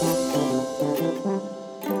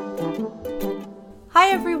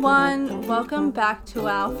everyone, welcome back to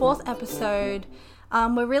our fourth episode.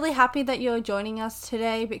 We're really happy that you're joining us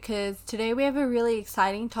today because today we have a really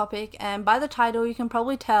exciting topic, and by the title you can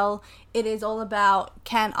probably tell it is all about,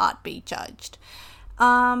 can art be judged?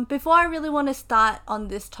 Before I really want to start on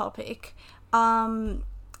this topic,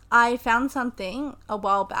 I found something a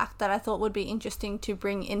while back that I thought would be interesting to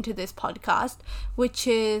bring into this podcast, which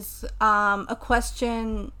is a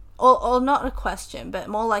question, or not a question, but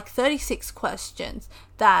more like 36 questions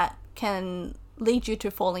that can lead you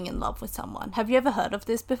to falling in love with someone. Have you ever heard of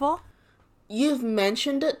this before? You've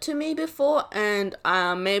mentioned it to me before, and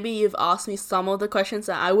maybe you've asked me some of the questions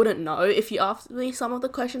that I wouldn't know if you asked me some of the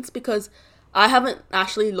questions, because I haven't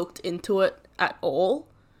actually looked into it at all,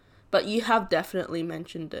 but you have definitely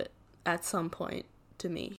mentioned it at some point to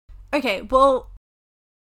me. Okay, well,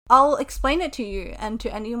 I'll explain it to you and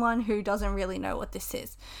to anyone who doesn't really know what this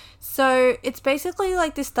is. So it's basically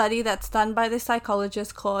like this study that's done by this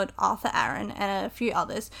psychologist called Arthur Aron and a few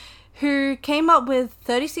others, who came up with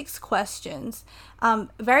 36 questions,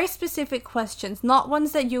 very specific questions, not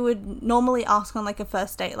ones that you would normally ask on like a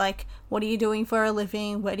first date, like what are you doing for a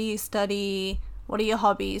living, where do you study, what are your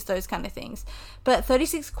hobbies, those kind of things. But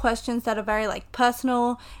 36 questions that are very like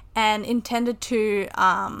personal and intended to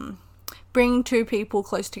bring two people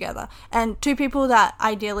close together, and two people that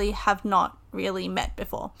ideally have not really met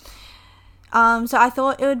before. So I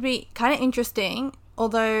thought it would be kind of interesting,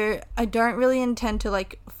 although I don't really intend to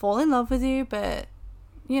like fall in love with you, but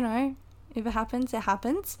you know, if it happens, it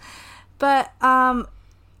happens. But I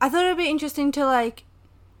thought it would be interesting to like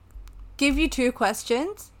give you two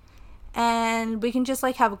questions and we can just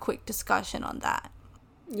like have a quick discussion on that.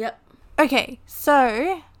 Yep. Okay,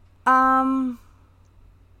 so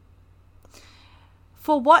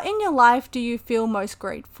for what in your life do you feel most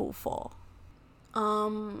grateful for?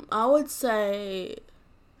 I would say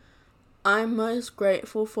I'm most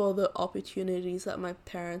grateful for the opportunities that my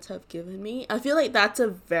parents have given me. I feel like that's a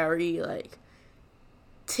very, like,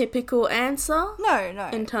 typical answer. No.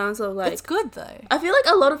 In terms of, like... It's good, though. I feel like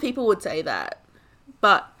a lot of people would say that.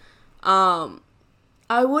 But, I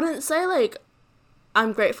wouldn't say, like,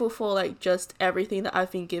 I'm grateful for, like, just everything that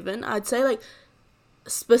I've been given. I'd say, like,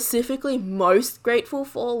 specifically most grateful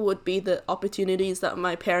for would be the opportunities that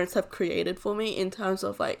my parents have created for me, in terms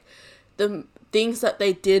of like the things that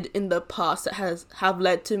they did in the past that have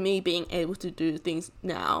led to me being able to do things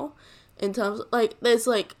now. In terms of like, there's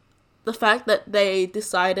like the fact that they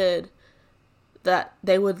decided that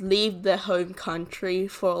they would leave their home country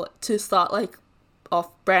to start like off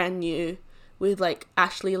brand new with like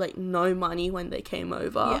actually like no money when they came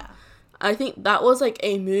over. Yeah. I think that was like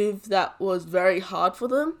a move that was very hard for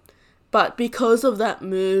them, but because of that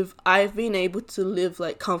move, I've been able to live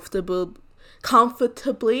like comfortably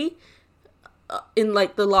in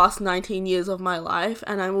like the last 19 years of my life,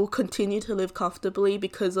 and I will continue to live comfortably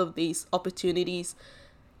because of these opportunities,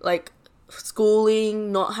 like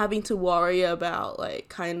schooling, not having to worry about like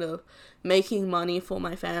kind of making money for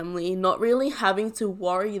my family, not really having to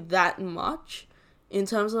worry that much in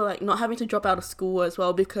terms of like not having to drop out of school as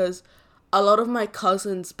well, because a lot of my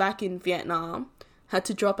cousins back in Vietnam had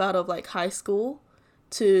to drop out of like high school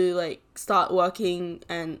to like start working,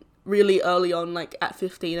 and really early on, like at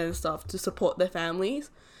 15 and stuff, to support their families.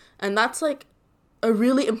 And that's like a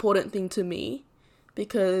really important thing to me,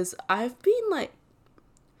 because I've been like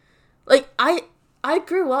I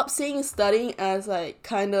grew up seeing studying as like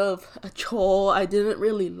kind of a chore. I didn't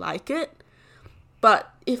really like it.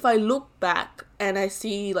 But if I look back and I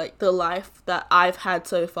see like the life that I've had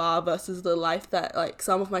so far versus the life that like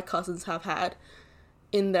some of my cousins have had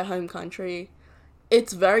in their home country,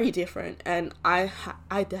 it's very different. And I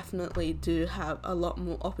definitely do have a lot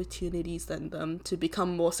more opportunities than them to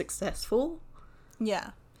become more successful.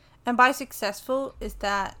 Yeah. And by successful, is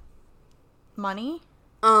that money?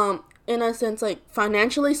 In a sense, like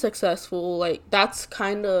financially successful, like that's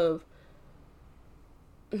kind of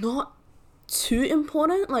not too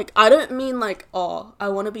important. Like I don't mean like, oh, I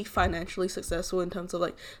want to be financially successful in terms of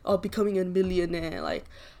like, oh, becoming a millionaire. Like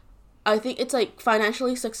I think it's like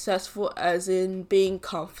financially successful as in being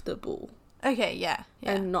comfortable. Okay, yeah.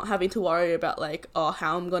 And not having to worry about like, oh,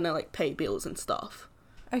 how I'm gonna like pay bills and stuff.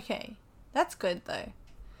 Okay, that's good though.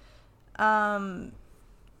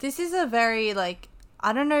 This is a very like,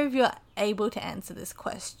 I don't know if you're able to answer this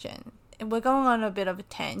question. We're going on a bit of a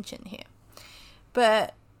tangent here,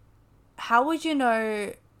 but how would you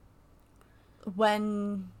know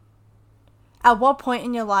at what point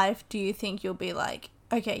in your life do you think you'll be like,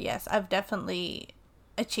 okay, yes, I've definitely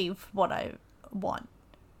achieved what I want?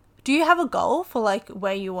 Do you have a goal for like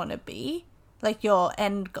where you want to be? Like your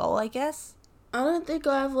end goal, I guess? I don't think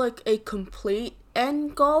I have like a complete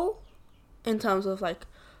end goal in terms of like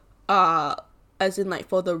as in like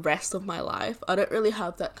for the rest of my life. I don't really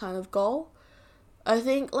have that kind of goal. I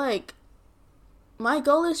think like my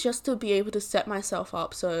goal is just to be able to set myself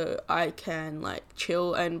up so I can like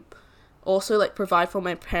chill and also like provide for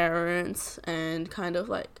my parents and kind of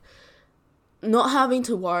like not having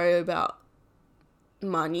to worry about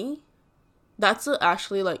money. That's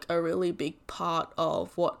actually like a really big part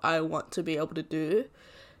of what I want to be able to do.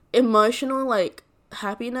 Emotional like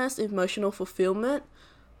happiness, emotional fulfillment,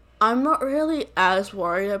 I'm not really as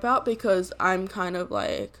worried about because I'm kind of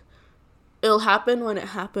like, it'll happen when it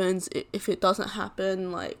happens. If it doesn't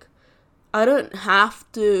happen, like, I don't have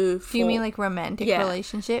to... Do you mean like romantic Yeah.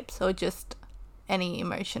 relationships or just any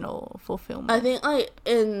emotional fulfillment? I think like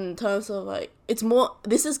in terms of like, it's more,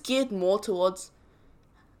 this is geared more towards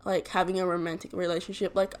like having a romantic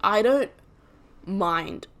relationship. Like, I don't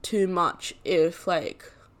mind too much if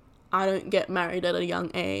like I don't get married at a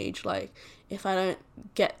young age, like if I don't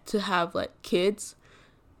get to have like kids.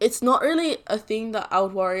 It's not really a thing that I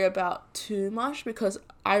would worry about too much because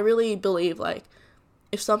I really believe like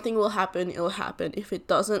if something will happen, it'll happen. If it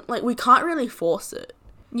doesn't, like we can't really force it.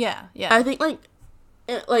 Yeah. I think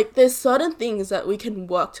like there's certain things that we can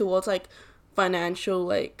work towards, like financial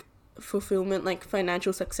like fulfillment, like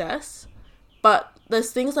financial success, but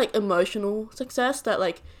there's things like emotional success that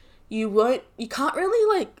like you can't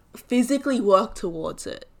really like physically work towards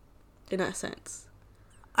it in that sense.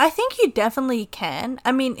 I think you definitely can.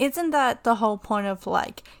 I mean, isn't that the whole point of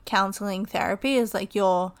like counseling therapy is like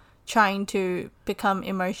you're trying to become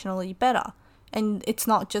emotionally better, and it's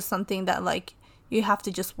not just something that like you have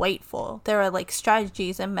to just wait for. There are like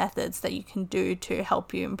strategies and methods that you can do to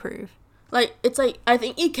help you improve. Like, it's like, I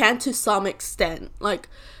think you can to some extent. Like,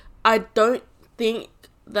 I don't think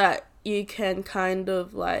that you can kind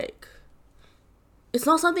of like, it's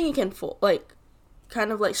not something you can like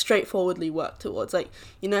kind of like straightforwardly work towards. Like,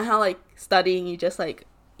 you know how like studying, you just like,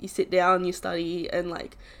 you sit down, you study, and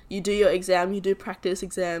like you do your exam, you do practice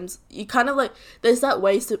exams, you kind of like, there's that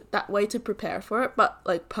way to prepare for it. But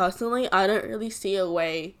like personally, I don't really see a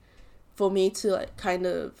way for me to like kind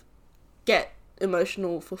of get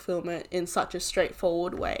emotional fulfillment in such a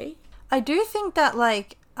straightforward way. I do think that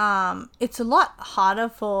like it's a lot harder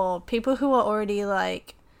for people who are already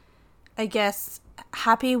like, I guess,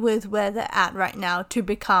 happy with where they're at right now to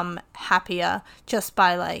become happier just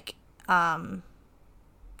by like I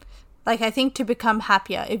think to become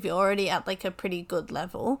happier if you're already at like a pretty good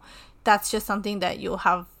level, that's just something that you'll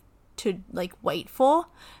have to like wait for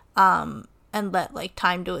and let like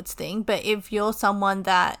time do its thing. But if you're someone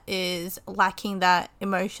that is lacking that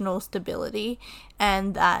emotional stability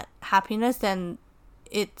and that happiness, then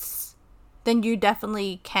you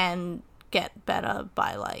definitely can get better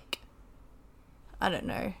by like, I don't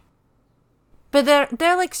know. But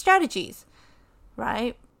they're like strategies,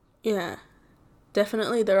 right? Yeah.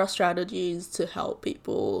 Definitely there are strategies to help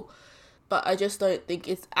people, but I just don't think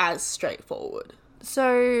it's as straightforward.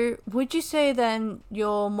 So, would you say then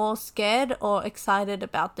you're more scared or excited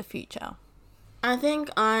about the future? I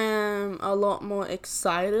think I am a lot more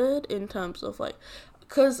excited in terms of like,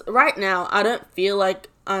 because right now I don't feel like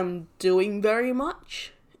I'm doing very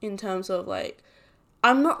much in terms of like,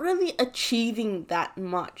 I'm not really achieving that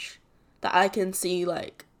much that I can see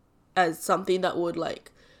like as something that would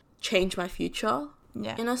like change my future.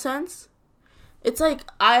 Yeah. In a sense. It's like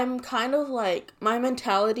I'm kind of like, my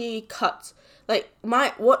mentality cuts like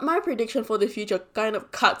my prediction for the future kind of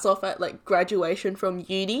cuts off at like graduation from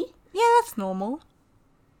uni. Yeah, that's normal.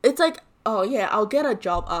 It's like, oh yeah, I'll get a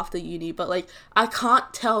job after uni, but like I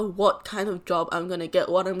can't tell what kind of job I'm gonna get,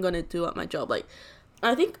 what I'm gonna do at my job. Like,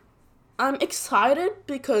 I think I'm excited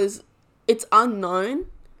because it's unknown,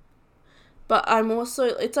 but I'm also,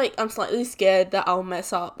 it's like I'm slightly scared that I'll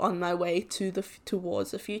mess up on my way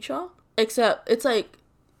towards the future. Except it's like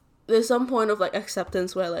there's some point of like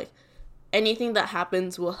acceptance where like anything that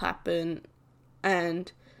happens will happen, and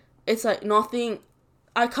it's like nothing,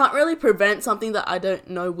 I can't really prevent something that I don't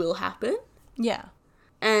know will happen. Yeah.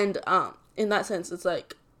 And in that sense, it's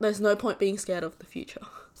like there's no point being scared of the future.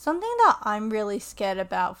 Something that I'm really scared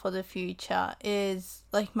about for the future is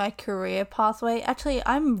like my career pathway. Actually,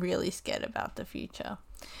 I'm really scared about the future.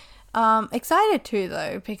 Excited too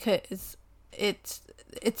though, because it's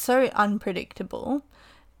so unpredictable.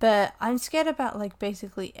 But I'm scared about like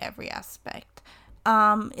basically every aspect.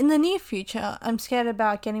 In the near future, I'm scared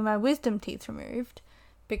about getting my wisdom teeth removed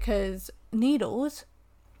because needles.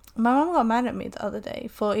 My mom got mad at me the other day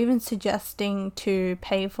for even suggesting to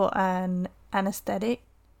pay for an anesthetic.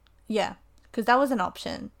 Yeah, because that was an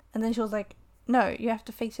option. And then she was like, no, you have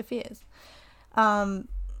to face your fears.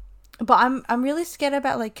 but I'm really scared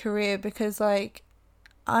about like career because like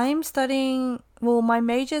I'm studying, well, my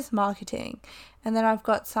major's marketing, and then I've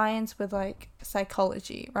got science with like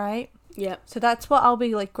psychology, right? Yeah. So that's what I'll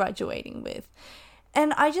be like graduating with.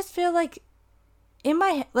 And I just feel like in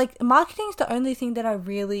my, like, marketing is the only thing that I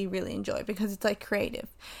really, really enjoy because it's like creative.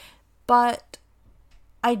 But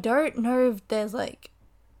I don't know if there's like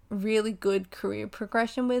really good career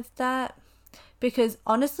progression with that, because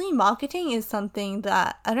honestly, marketing is something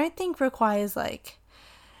that I don't think requires like,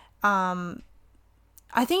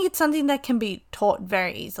 I think it's something that can be taught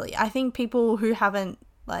very easily. I think people who haven't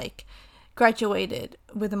like graduated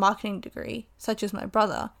with a marketing degree, such as my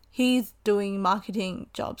brother, he's doing marketing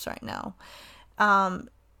jobs right now.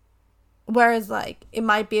 Whereas like it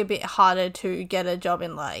might be a bit harder to get a job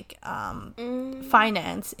in like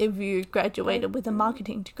finance if you graduated with a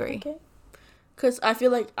marketing degree. Okay. Because I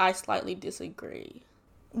feel like I slightly disagree.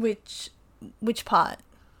 Which part?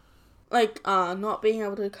 Like not being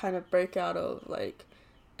able to kind of break out of like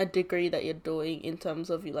a degree that you're doing in terms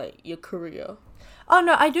of like your career. Oh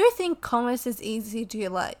no, I do think commerce is easy to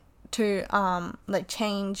like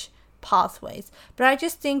change pathways, but I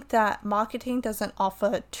just think that marketing doesn't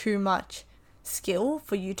offer too much skill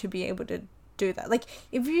for you to be able to do that. Like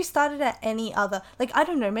if you started at any other, like I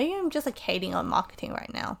don't know, maybe I'm just like hating on marketing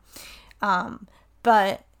right now,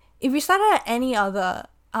 but if you started at any other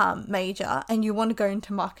major and you want to go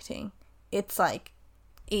into marketing, it's like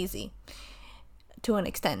easy to an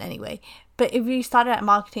extent anyway. But if you started at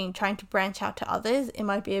marketing trying to branch out to others, it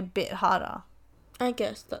might be a bit harder. I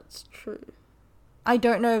guess that's true. I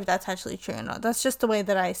don't know if that's actually true or not. That's just the way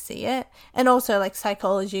that I see it. And also like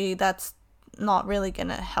psychology, that's not really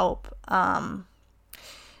gonna help,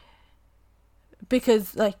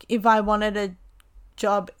 because like if I wanted a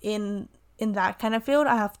job in that kind of field,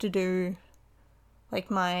 I have to do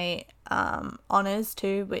like my honors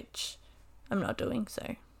too, which I'm not doing.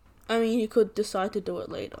 So I mean, you could decide to do it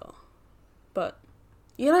later, but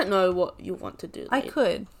you don't know what you want to do later. I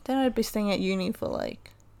could. Then I'd be staying at uni for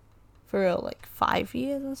like, for real, like 5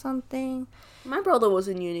 years or something. My brother was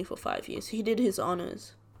in uni for 5 years. He did his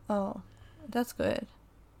honors. Oh, that's good.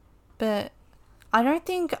 But I don't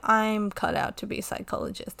think I'm cut out to be a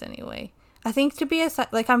psychologist anyway. I think to be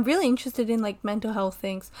like, I'm really interested in like mental health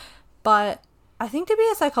things, but I think to be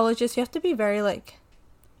a psychologist, you have to be very like,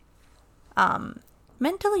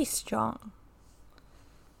 mentally strong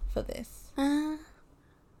for this.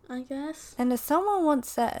 I guess. And as someone once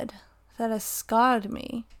said, that has scarred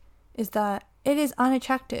me, is that it is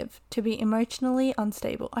unattractive to be emotionally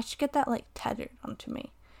unstable. I should get that like tattooed onto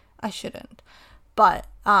me. I shouldn't. But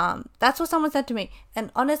that's what someone said to me.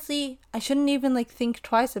 And honestly, I shouldn't even like think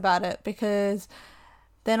twice about it, because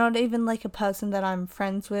they're not even like a person that I'm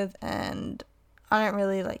friends with, and I don't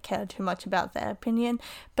really like care too much about their opinion.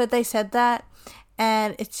 But they said that,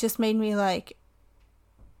 and it's just made me like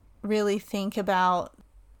really think about,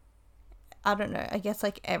 I don't know, I guess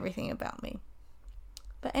like everything about me.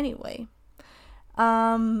 But anyway,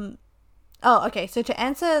 okay, so to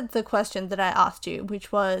answer the question that I asked you,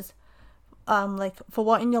 which was, like, for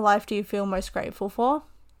what in your life do you feel most grateful for?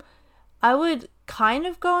 I would kind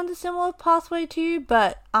of go on the similar pathway to you,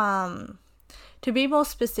 but, to be more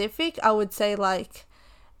specific, I would say, like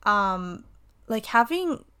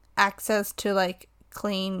having access to, like,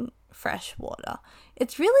 clean, fresh water.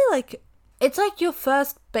 It's really, like, it's like your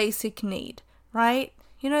first basic need, right?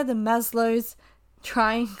 You know, the Maslow's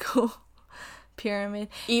triangle pyramid.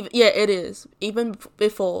 Yeah, it is. Even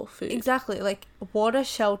before food. Exactly. Like water,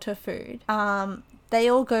 shelter, food. They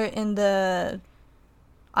all go in the,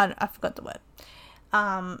 I forgot the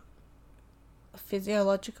word.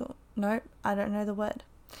 Physiological. Nope, I don't know the word.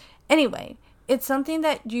 Anyway, it's something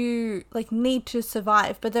that you like need to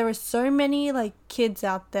survive, but there are so many like kids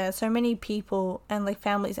out there, so many people and like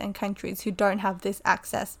families and countries who don't have this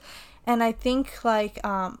access. And I think like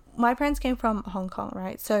my parents came from Hong Kong,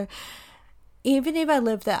 right? So even if I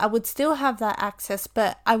lived there, I would still have that access,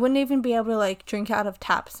 but I wouldn't even be able to like drink out of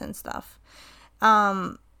taps and stuff.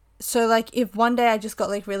 So like if one day I just got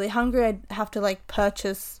like really hungry, I'd have to like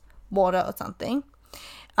purchase water or something.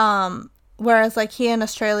 Whereas like here in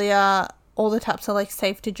Australia, all the taps are like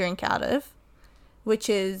safe to drink out of, which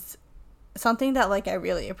is something that like I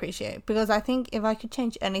really appreciate, because I think if I could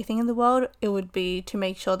change anything in the world, it would be to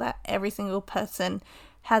make sure that every single person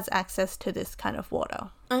has access to this kind of water.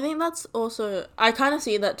 I think that's also, I kind of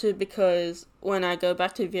see that too, because when I go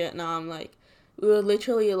back to Vietnam, like we would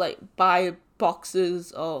literally like buy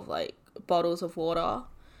boxes of like bottles of water,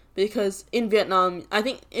 because in Vietnam, I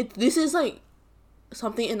think this is like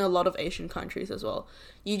something in a lot of Asian countries as well.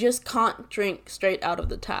 You just can't drink straight out of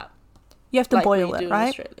the tap. You have to like boil it,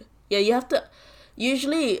 right? Yeah, you have to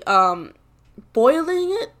usually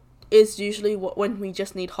boiling it is usually when we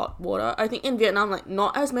just need hot water. I think in Vietnam, like,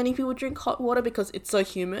 not as many people drink hot water because it's so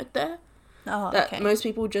humid there. Oh, That okay. most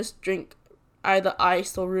people just drink either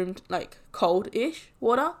iced or room, like, cold-ish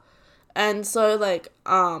water. And so, like,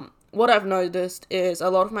 what I've noticed is a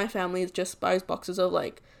lot of my family just buys boxes of,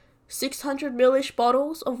 like, 600 ml-ish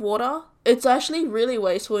bottles of water. It's actually really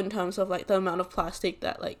wasteful in terms of, like, the amount of plastic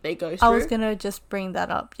that, like, they go through. I was gonna just bring that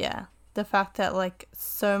up, yeah. The fact that, like,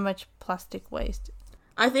 so much plastic waste.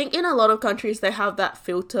 I think in a lot of countries they have that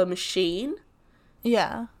filter machine,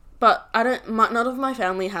 Yeah. but none of my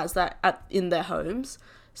family has that in their homes.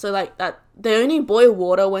 So, like, that they only boil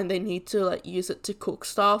water when they need to, like, use it to cook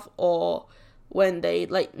stuff, or when they,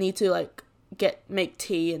 like, need to, like, make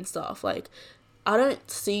tea and stuff. Like, I don't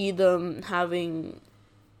see them having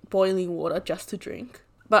boiling water just to drink.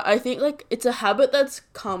 But I think, like, it's a habit that's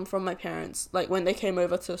come from my parents. Like, when they came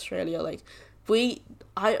over to Australia, like,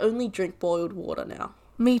 I only drink boiled water now.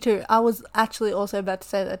 Me too. I was actually also about to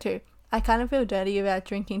say that too. I kind of feel dirty about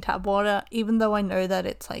drinking tap water, even though I know that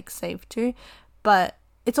it's, like, safe to. But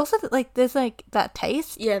it's also, like, there's, like, that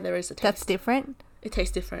taste. Yeah, there is a taste. That's different It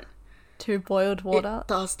tastes different. to boiled water. It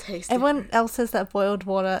does taste Everyone different. else says that boiled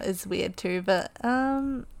water is weird too, but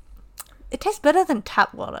it tastes better than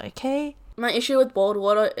tap water, okay? My issue with boiled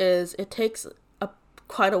water is it takes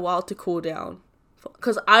quite a while to cool down.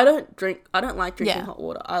 Because I don't like drinking Yeah. hot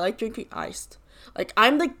water. I like drinking iced. Like,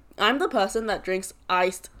 I'm the person that drinks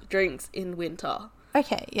iced drinks in winter.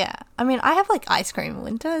 Okay, yeah. I mean, I have, like, ice cream in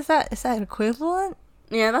winter. Is that equivalent?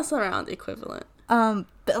 Yeah, that's around equivalent. But,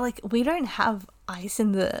 like, we don't have ice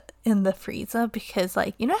in the freezer because,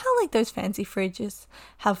 like, you know how, like, those fancy fridges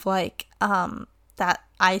have, like, that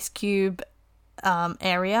ice cube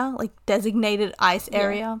area, like, designated ice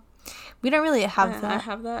area. We don't really have that. I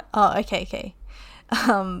have that. Oh, okay.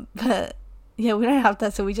 But yeah, we don't have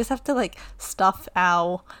that, so we just have to, like, stuff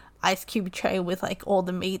our ice cube tray with, like, all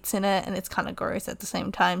the meats in it, and it's kind of gross at the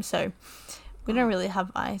same time, so we don't really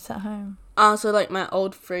have ice at home. So, like, my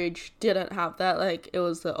old fridge didn't have that. Like, it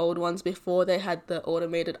was the old ones before they had the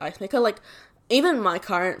automated ice maker. Like, even my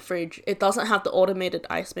current fridge, it doesn't have the automated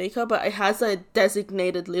ice maker, but it has a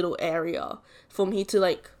designated little area for me to,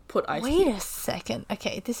 like, put ice Wait cubes. a second.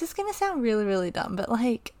 Okay, this is gonna sound really, really dumb, but,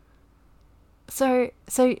 like, so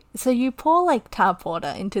you pour, like, tap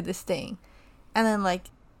water into this thing, and then, like,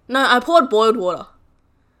 No, I poured boiled water.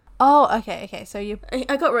 oh, okay, so you,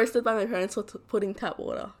 I got roasted by my parents for putting tap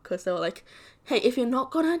water, because they were like, hey, if you're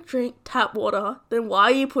not gonna drink tap water, then why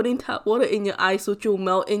are you putting tap water in your ice, which will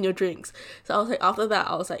melt in your drinks? So I was like, after that,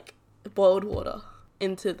 I was like, boiled water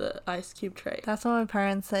into the ice cube tray. that's what my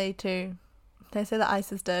parents say too. They say the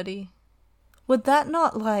ice is dirty. Would that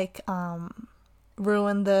not, like,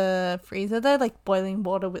 ruin the freezer though? Like, boiling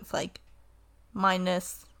water with, like,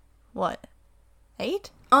 minus, what,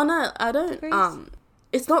 8? Oh no, I don't, Degrees?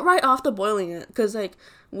 it's not right after boiling it, because, like,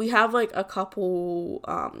 we have, like, a couple,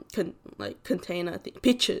 container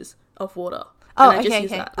pitchers of water. Oh, and I just okay.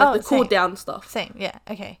 use that, like, Oh, the cool same. down stuff. Same, yeah,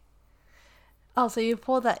 okay. Oh, so you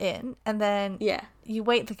pour that in, and then Yeah. you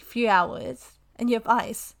wait, like, a few hours, and you have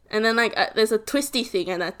ice. And then, like, there's a twisty thing,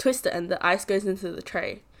 and I twist it, and the ice goes into the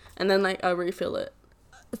tray. And then, like, I refill it.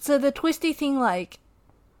 So the twisty thing, like,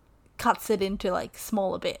 cuts it into, like,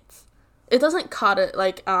 smaller bits. It doesn't cut it,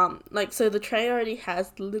 so the tray already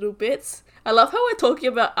has little bits. I love how we're talking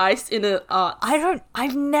about ice in an art.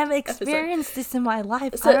 I've never experienced this in my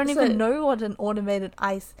life. So- I don't even so- know what an automated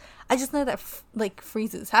ice. I just know that like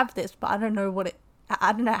freezers have this, but I don't know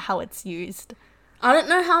I don't know how it's used. I don't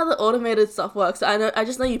know how the automated stuff works. I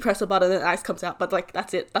just know you press a button and ice comes out, but, like,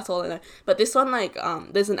 that's it. That's all I know. But this one, like,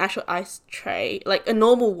 there's an actual ice tray, like a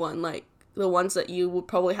normal one, like the ones that you would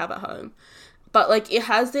probably have at home. But, like, it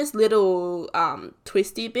has this little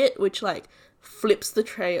twisty bit which, like, flips the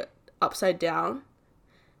tray upside down,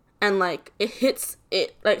 and, like,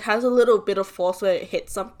 it like has a little bit of force where it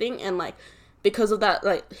hits something, and, like, because of that,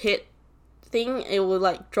 like, hit thing, it will,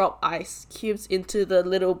 like, drop ice cubes into the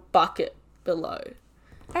little bucket below.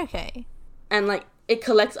 Okay. And, like, it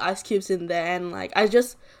collects ice cubes in there, and, like,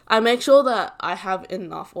 I make sure that I have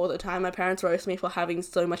enough all the time. My parents roast me for having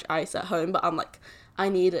so much ice at home, but I'm like, I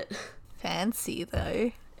need it. Fancy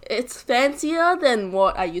though. It's fancier than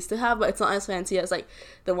what I used to have, but it's not as fancy as, like,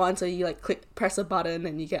 the ones where you, like, press a button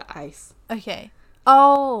and you get ice. Okay.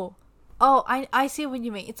 Oh, I see what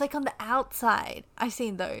you mean. It's like on the outside. I've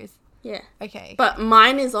seen those. Yeah. Okay. But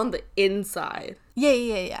mine is on the inside.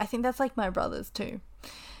 Yeah. I think that's like my brother's too.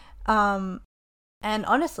 And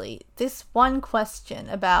honestly, this one question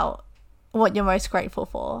about what you're most grateful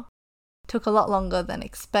for took a lot longer than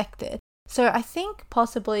expected. So I think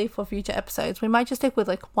possibly for future episodes, we might just stick with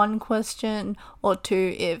like one question or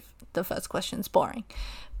two if the first question's boring.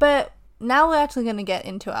 But now we're actually going to get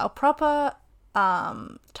into our proper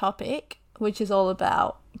topic, which is all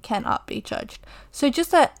about, can art be judged? So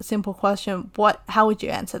just a simple question, how would you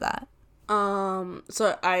answer that?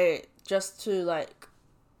 So I, just to like,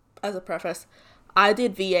 as a preface, I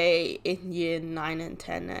did VA in year 9 and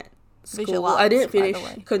 10 at school. Visual arts, I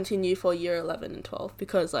didn't continue for year 11 and 12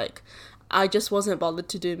 because like I just wasn't bothered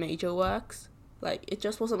to do major works. Like it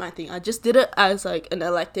just wasn't my thing. I just did it as like an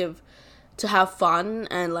elective to have fun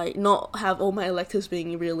and like not have all my electives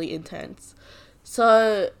being really intense.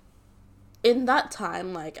 So in that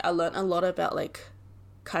time, like I learned a lot about like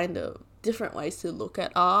kind of different ways to look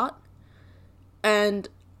at art. And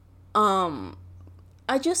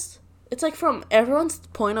it's like from everyone's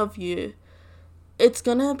point of view, it's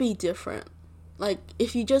gonna be different. Like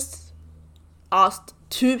if you just asked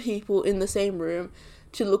two people in the same room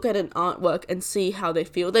to look at an artwork and see how they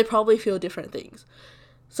feel, they probably feel different things.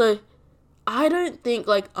 So I don't think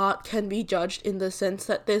like art can be judged in the sense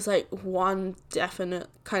that there's like one definite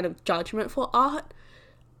kind of judgment for art.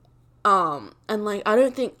 And like I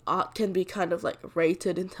don't think art can be kind of like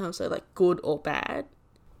rated in terms of like good or bad.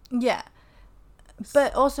 Yeah.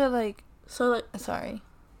 But also like, so like, sorry,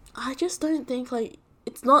 I just don't think like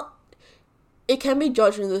it can be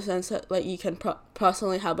judged in the sense that like you can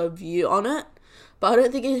personally have a view on it, but I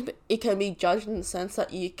don't think it can be judged in the sense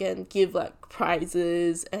that you can give like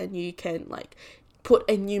prizes and you can like put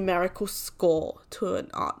a numerical score to an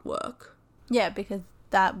artwork. Yeah, because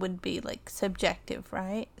that would be like subjective,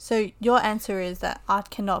 right? So your answer is that art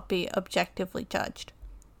cannot be objectively judged.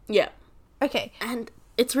 Yeah. Okay. And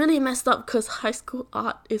it's really messed up because high school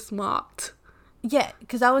art is marked. Yeah,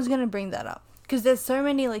 because I was going to bring that up. Because there's so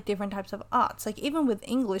many like different types of arts. Like even with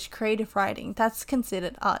English creative writing, that's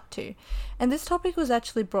considered art too. And this topic was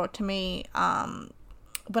actually brought to me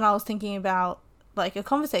when I was thinking about like a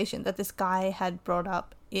conversation that this guy had brought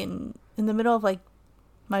up in the middle of like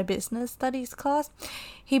my business studies class.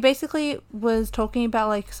 He basically was talking about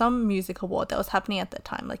like some music award that was happening at the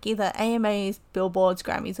time, like either AMAs, Billboards,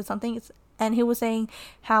 Grammys or something. And he was saying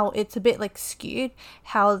how it's a bit like skewed,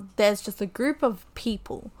 how there's just a group of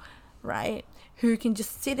people, right, who can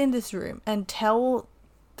just sit in this room and tell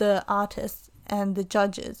the artists and the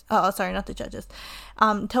judges, not the judges,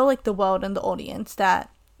 tell like the world and the audience that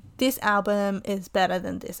this album is better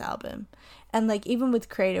than this album. And like even with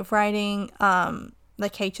creative writing,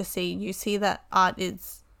 like HSC, you see that art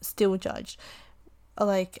is still judged.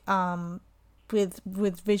 Like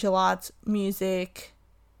with visual arts, music,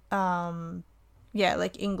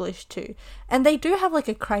 like English too. And they do have like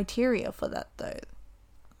a criteria for that though.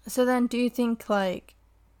 So then do you think like,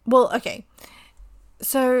 well, okay,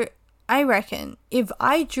 so I reckon if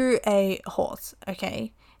I drew a horse,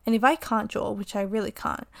 okay, and if I can't draw, which I really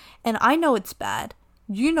can't, and I know it's bad,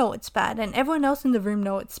 you know it's bad, and everyone else in the room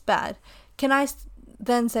know it's bad, can I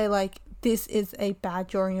then say like, this is a bad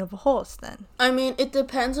drawing of a horse then? I mean, it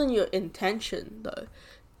depends on your intention though.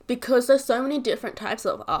 Because there's so many different types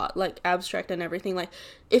of art, like abstract and everything. Like,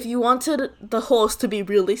 if you wanted the horse to be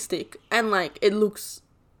realistic and, like, it looks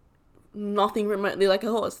nothing remotely like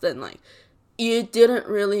a horse, then, like, you didn't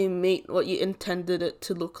really meet what you intended it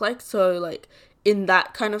to look like. So, like, in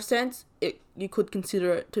that kind of sense, you could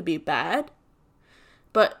consider it to be bad.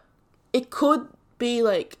 But it could be,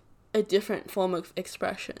 like, a different form of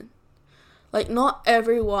expression. Like, not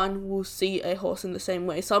everyone will see a horse in the same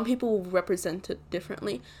way. Some people will represent it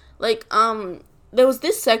differently. Like, there was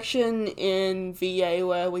this section in VA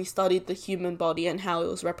where we studied the human body and how it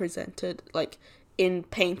was represented, like, in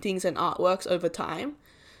paintings and artworks over time.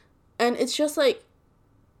 And it's just, like,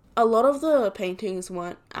 a lot of the paintings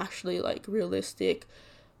weren't actually, like, realistic.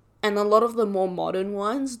 And a lot of the more modern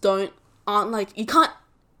ones aren't, like, you can't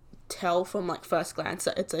tell from, like, first glance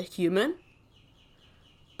that it's a human.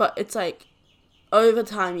 But it's, like, over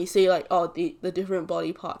time you see like the different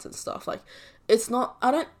body parts and stuff. Like it's not,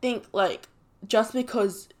 I don't think like just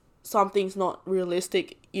because something's not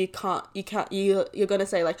realistic you're gonna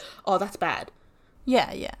say like, oh, that's bad.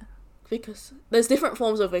 Yeah. Because there's different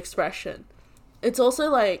forms of expression. It's also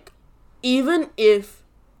like, even if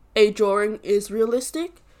a drawing is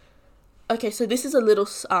realistic, okay, so this is a little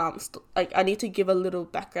like I need to give a little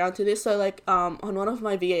background to this. So like on one of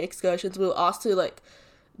my VA excursions we were asked to like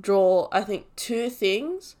draw, I think, 2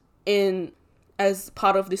 things as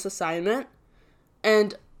part of this assignment,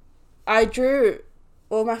 and I drew,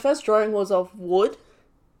 well, my first drawing was of wood,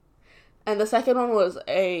 and the second one was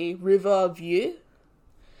a river view.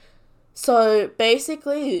 So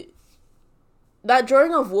basically that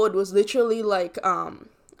drawing of wood was literally like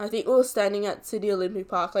I think we were standing at Sydney Olympic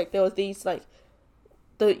Park. Like, there was these, like,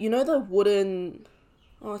 the wooden...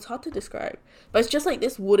 Oh, it's hard to describe. But it's just, like,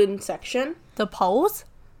 this wooden section. The poles?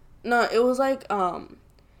 No, it was, like,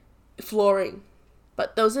 flooring.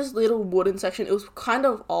 But there was this little wooden section. It was kind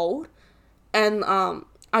of old. And,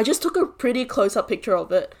 I just took a pretty close-up picture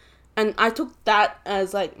of it. And I took that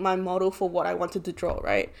as, like, my model for what I wanted to draw,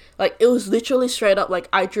 right? Like, it was literally straight up, like,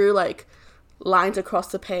 I drew, like, lines across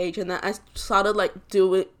the page, and then I started, like,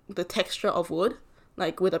 doing the texture of wood,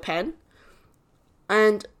 like, with a pen.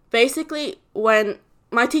 And basically, when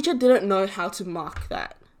my teacher didn't know how to mark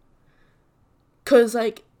that. Because,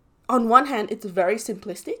 like, on one hand, it's very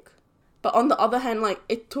simplistic. But on the other hand, like,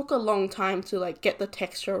 it took a long time to, like, get the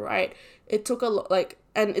texture right. It took a lot, like...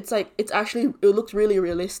 And it's, like, it looks really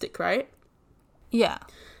realistic, right? Yeah.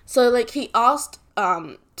 So, like, he asked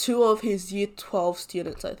two of his year 12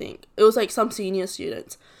 students, I think. It was, like, some senior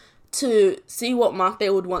students, to see what mark they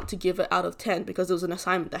would want to give it out of 10, because it was an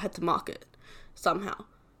assignment. They had to mark it somehow.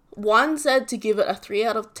 One said to give it a 3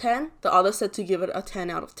 out of 10. The other said to give it a 10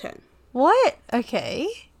 out of 10. What? Okay.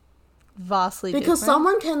 Vastly because different.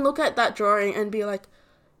 Someone can look at that drawing and be like,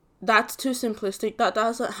 that's too simplistic. That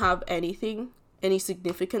doesn't have any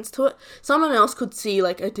significance to it. Someone else could see,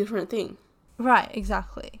 like, a different thing. Right,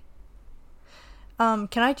 exactly. Can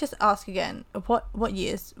I just ask again, what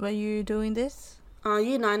years were you doing this?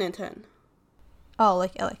 Year 9 and 10. Oh,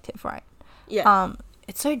 like elective, right? Yeah.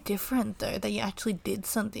 It's so different, though, that you actually did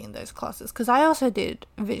something in those classes. Because I also did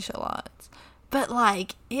visual arts. But,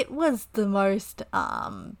 like, it was the most,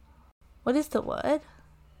 what is the word?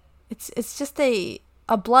 It's just a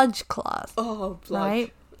bludge class. Oh, bludge.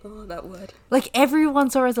 Right? Oh, that word. Like, everyone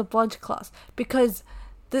saw it as a bludge class. Because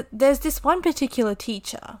there's this one particular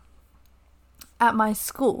teacher at my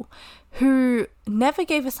school who never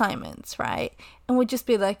gave assignments, right? And would just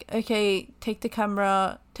be like, okay, take the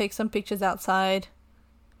camera, take some pictures outside,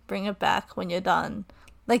 bring it back when you're done.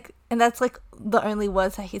 Like, and that's, like, the only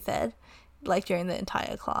words that he said, like, during the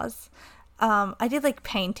entire class. I did, like,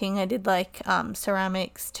 painting. I did, like,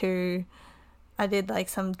 ceramics too. I did, like,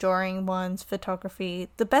 some drawing ones, photography.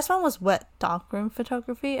 The best one was wet darkroom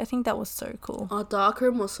photography. I think that was so cool. Oh,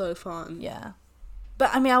 darkroom was so fun. Yeah. But,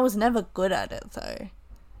 I mean, I was never good at it, though.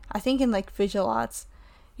 I think in, like, visual arts,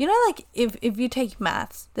 you know, like, if you take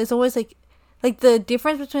maths, there's always, like, the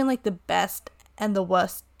difference between, like, the best and the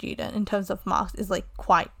worst student in terms of marks is, like,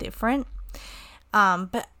 quite different.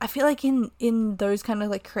 But I feel like in those kind of,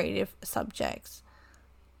 like, creative subjects,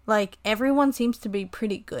 like, everyone seems to be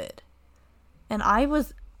pretty good. And I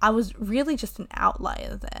was really just an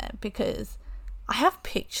outlier there, because I have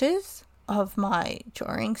pictures of my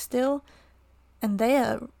drawing still, and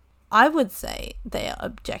I would say they are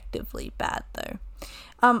objectively bad, though.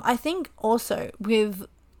 I think also with,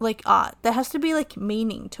 like, art, there has to be, like,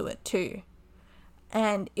 meaning to it too.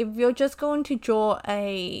 And if you're just going to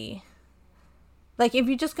if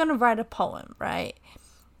you're just going to write a poem, right,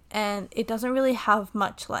 and it doesn't really have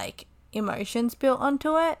much, like, emotions built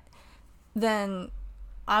onto it, then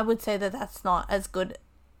I would say that that's not as good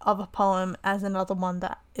of a poem as another one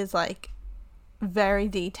that is, like, very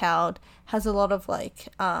detailed, has a lot of, like,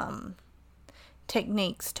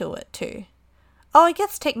 techniques to it too. Oh, I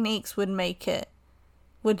guess techniques would make it,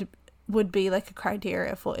 would be, like, a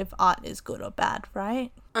criteria for if art is good or bad,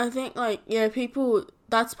 right? I think, like, yeah,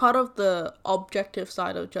 that's part of the objective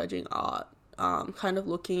side of judging art, kind of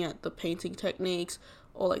looking at the painting techniques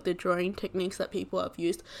or, like, the drawing techniques that people have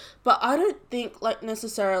used. But I don't think, like,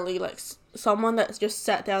 necessarily, like, someone that's just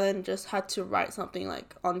sat down and just had to write something,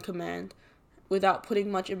 like, on command without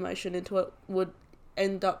putting much emotion into it would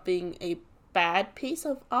end up being a bad piece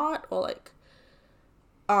of art, or, like,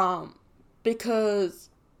 because,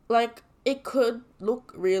 like, it could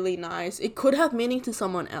look really nice. It could have meaning to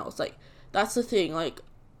someone else. Like, that's the thing. Like,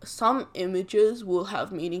 some images will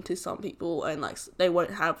have meaning to some people, and, like, they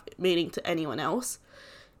won't have meaning to anyone else.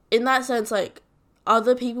 In that sense, like,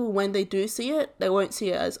 other people, when they do see it, they won't see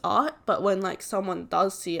it as art. But when, like, someone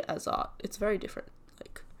does see it as art, it's very different.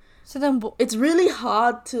 Like, so then it's really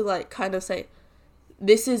hard to, like, kind of say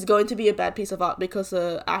this is going to be a bad piece of art because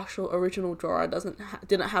the actual original drawer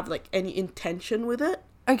didn't have, like, any intention with it.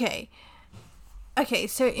 Okay,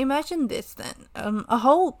 so imagine this then. A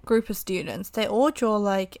whole group of students, they all draw,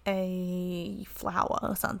 like, a flower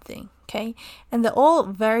or something, okay? And they're all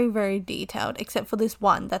very, very detailed, except for this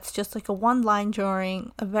one that's just, like, a one-line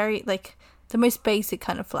drawing, a very, like, the most basic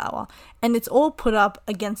kind of flower. And it's all put up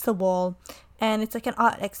against the wall, and it's like an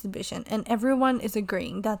art exhibition. And everyone is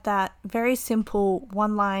agreeing that very simple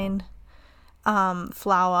one-line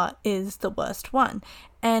flower is the worst one.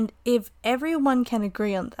 And if everyone can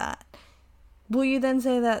agree on that, will you then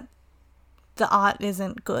say that the art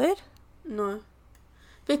isn't good? No.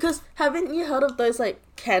 Because haven't you heard of those like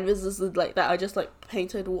canvases like that are just like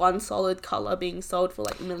painted one solid color being sold for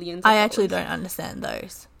like millions? I actually don't understand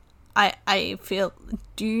those. I feel,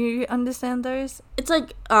 do you understand those? It's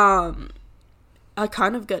like I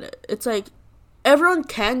kind of get it. It's like everyone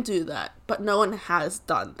can do that, but no one has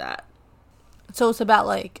done that. So it's about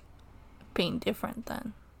like being different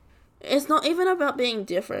then. It's not even about being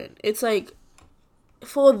different. It's like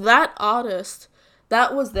for that artist,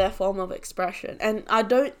 that was their form of expression. And I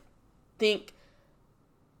just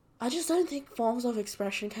don't think forms of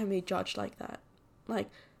expression can be judged like that. Like,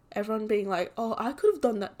 everyone being like, oh, I could have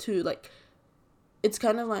done that too. Like, it's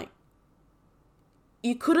kind of like,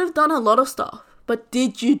 you could have done a lot of stuff, but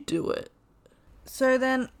did you do it? So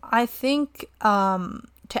then I think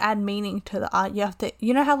to add meaning to the art, you have to,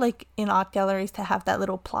 you know how like in art galleries to have that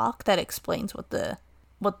little plaque that explains what the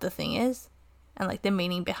thing is and like the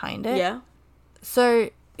meaning behind it. Yeah. So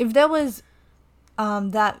if there was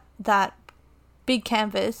that big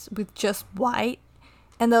canvas with just white,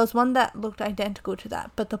 and there was one that looked identical to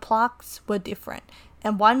that, but the plaques were different,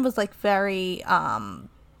 and one was like very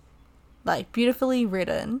like beautifully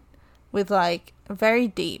written with like very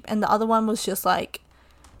deep, and the other one was just like,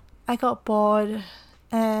 I got bored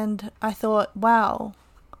and I thought, wow,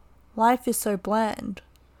 life is so bland,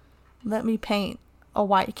 let me paint a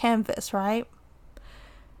white canvas, right?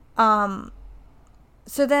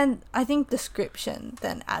 So then I think description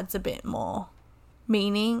then adds a bit more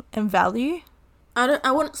meaning and value.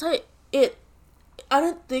 I wouldn't say it, I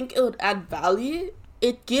don't think it would add value.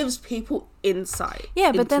 It gives people insight.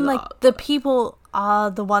 Yeah, but then like the people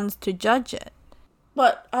are the ones to judge it.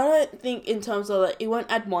 But I don't think in terms of like, it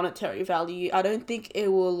won't add monetary value. I don't think it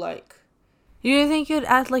will like... You don't think it would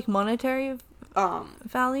add like monetary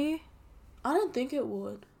value? I don't think it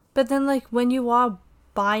would. But then like when you are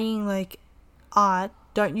buying like art,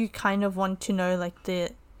 don't you kind of want to know like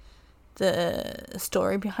the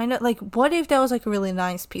story behind it? Like, what if there was like a really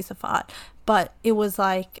nice piece of art, but it was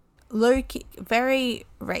like low-key, very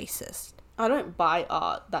racist? I don't buy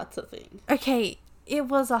art, that's the thing. Okay, it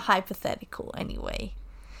was a hypothetical anyway.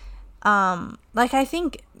 Like I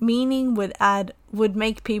think meaning would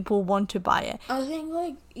make people want to buy it. I think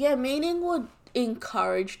like, yeah, meaning would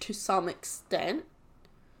encourage to some extent,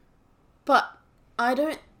 but I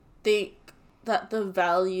don't think that the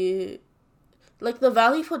value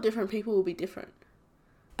for different people will be different.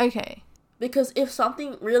 Okay. Because if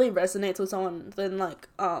something really resonates with someone, then like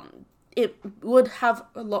it would have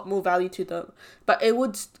a lot more value to them. But it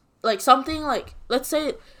would like something like, let's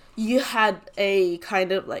say you had a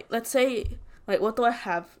kind of like, let's say like, what do I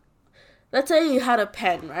have? Let's say you had a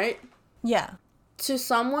pen, right? Yeah. To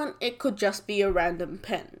someone it could just be a random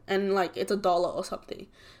pen and like it's $1 or something.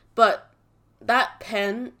 But that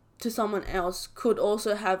pen to someone else could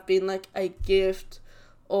also have been like a gift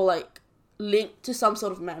or like linked to some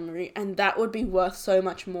sort of memory, and that would be worth so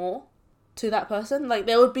much more to that person. Like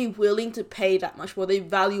they would be willing to pay that much more. They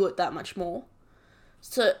value it that much more.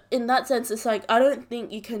 So in that sense, it's like, I don't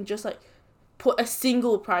think you can just like put a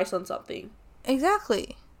single price on something.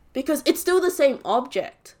 Exactly. Because it's still the same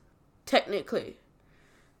object, technically.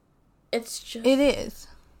 It's just... It is.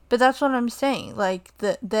 But that's what I'm saying. Like,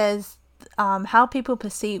 there's how people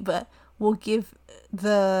perceive it will change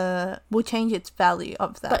its value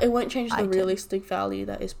of that. But it won't change item. The realistic value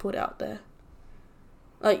that is put out there.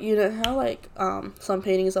 Like, you know how like some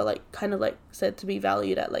paintings are like kind of like said to be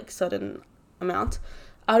valued at like certain amount?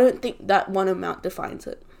 I don't think that one amount defines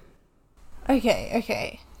it.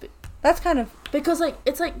 Okay. That's kind of... Because like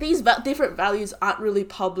it's like these different values aren't really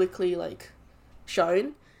publicly like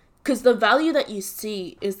shown, because the value that you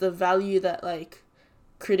see is the value that like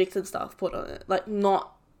critics and stuff put on it, like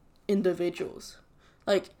not individuals.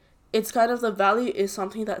 Like it's kind of, the value is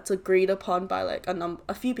something that's agreed upon by like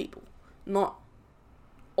a few people, not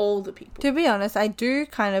all the people. To be honest, I do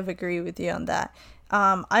kind of agree with you on that.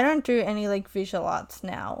 I don't do any like visual arts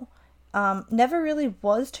now. Never really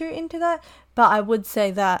was too into that, but I would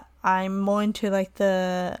say that I'm more into like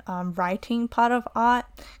the writing part of art,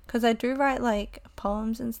 because I do write like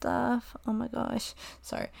poems and stuff. Oh my gosh,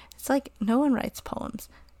 sorry, it's like no one writes poems.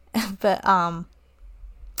 But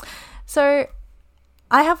so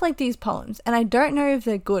I have like these poems and I don't know if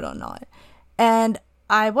they're good or not, and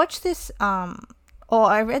I watched this or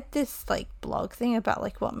I read this like blog thing about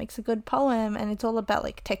like what makes a good poem, and it's all about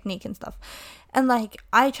like technique and stuff, and like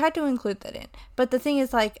I tried to include that in, but the thing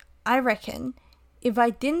is like, I reckon if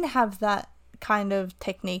I didn't have that kind of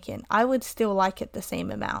technique in, I would still like it the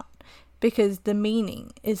same amount, because the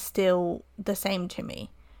meaning is still the same to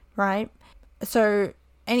me, right? So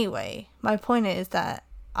anyway, my point is that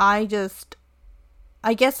I guess,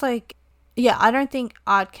 like, yeah, I don't think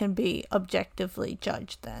art can be objectively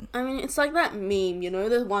judged then. I mean, it's like that meme, you know,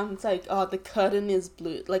 the one that's like, oh, the curtain is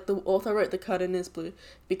blue. Like, the author wrote the curtain is blue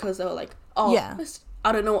because they were like, oh, Yeah.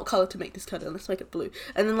 I don't know what color to make this curtain. Let's make it blue.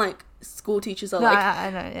 And then, like, school teachers are No, like, I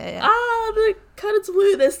know, yeah. the curtain's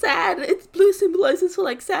blue. They're sad. It's blue symbolizes for,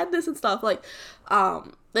 like, sadness and stuff. Like,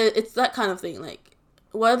 it's that kind of thing. Like,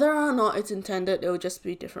 whether or not it's intended, it'll just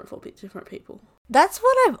be different for different people. That's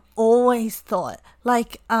what I've always thought.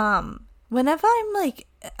 Like, whenever I'm like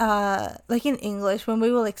in English, when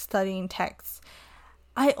we were like studying texts,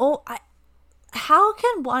 how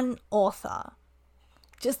can one author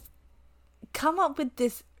just come up with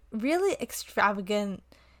this really extravagant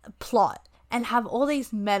plot and have all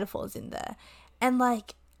these metaphors in there? And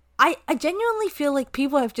like, I genuinely feel like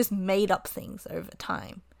people have just made up things over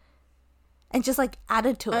time and just like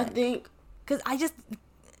added to it. I think, because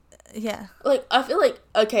yeah. Like, I feel like,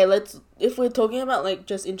 okay, if we're talking about, like,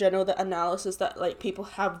 just in general, the analysis that, like, people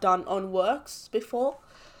have done on works before,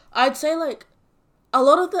 I'd say, like, a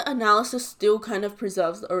lot of the analysis still kind of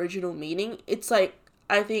preserves the original meaning. It's, like,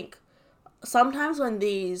 I think sometimes when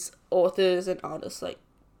these authors and artists, like,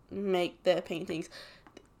 make their paintings,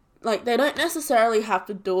 like, they don't necessarily have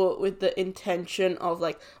to do it with the intention of,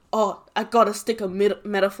 like, oh, I gotta stick a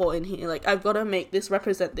metaphor in here, like, I've gotta make this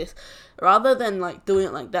represent this, rather than, like, doing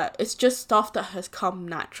it like that. It's just stuff that has come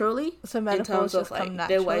naturally. So metaphors in terms just of, like, come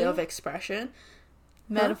naturally? Their way of expression.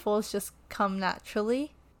 Metaphors just come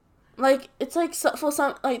naturally? Like, it's, like, for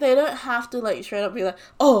some, like, they don't have to, like, straight up be like,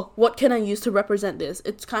 oh, what can I use to represent this?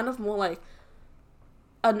 It's kind of more, like,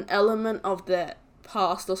 an element of their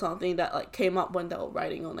past or something that, like, came up when they were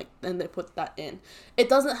writing on, like, and they put that in. It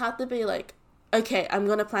doesn't have to be, like, okay, I'm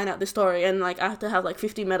gonna plan out this story and, like, I have to have, like,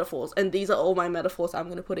 50 metaphors and these are all my metaphors I'm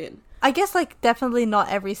gonna put in. I guess, like, definitely not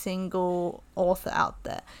every single author out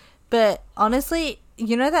there. But honestly,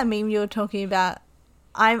 you know that meme you were talking about?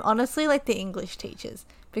 I'm honestly like the English teachers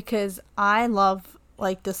because I love,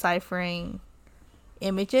 like, deciphering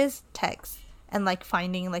images, text, and, like,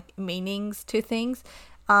 finding, like, meanings to things.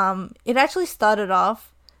 It actually started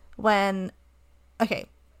off when, okay,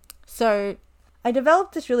 so I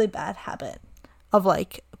developed this really bad habit of,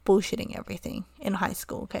 like, bullshitting everything in high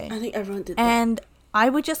school, okay? I think everyone did that. And I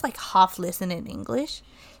would just, like, half listen in English.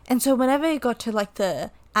 And so whenever it got to, like,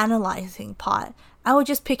 the analyzing part, I would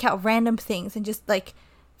just pick out random things and just, like,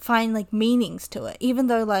 find, like, meanings to it. Even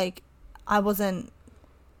though, like, I wasn't,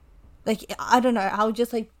 like, I don't know, I would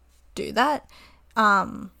just, like, do that.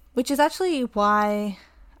 Which is actually why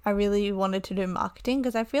I really wanted to do marketing,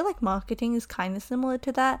 because I feel like marketing is kind of similar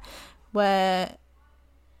to that, where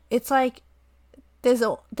it's, like, there's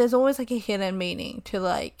always, like, a hidden meaning to,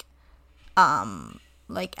 like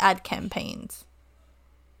ad campaigns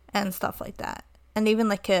and stuff like that, and even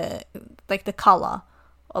like the color,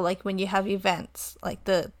 or like when you have events, like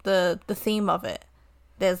the theme of it,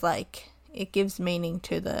 there's, like, it gives meaning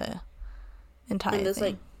to the entire and there's thing.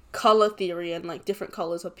 Like, color theory and, like, different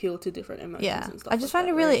colors appeal to different emotions and stuff. I just find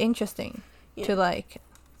it really interesting to, like,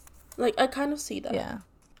 I kind of see that. Yeah.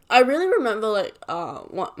 I really remember, like,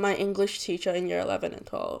 what my English teacher in year 11 and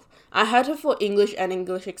 12. I had her for English and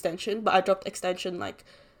English extension, but I dropped extension, like,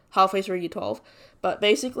 halfway through year 12. But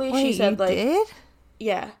basically, she said, like... did?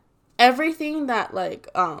 Yeah. Everything that, like,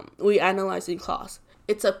 we analyze in class,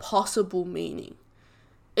 it's a possible meaning.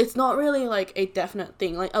 It's not really, like, a definite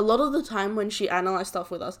thing. Like, a lot of the time when she analyzed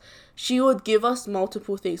stuff with us, she would give us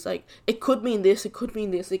multiple things. Like, it could mean this, it could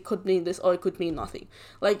mean this, it could mean this, or it could mean nothing.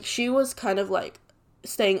 Like, she was kind of, like,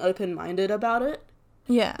 staying open-minded about it.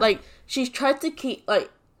 Yeah. Like, she tried to keep, like,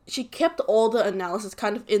 she kept all the analysis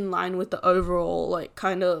kind of in line with the overall, like,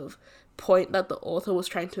 kind of point that the author was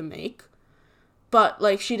trying to make. But,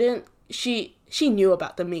 like, she knew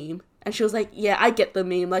about the meme. And she was like, yeah, I get the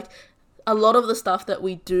meme. Like, a lot of the stuff that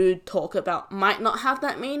we do talk about might not have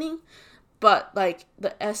that meaning. But, like,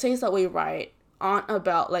 the essays that we write aren't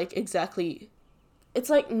about, like, exactly... It's,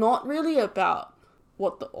 like, not really about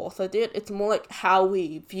what the author did. It's more like how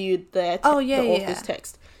we viewed the author's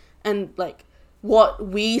text, and, like, what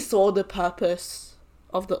we saw the purpose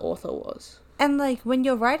of the author was. And, like, when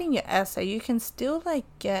you're writing your essay, you can still, like,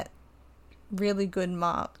 get really good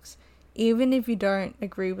marks, even if you don't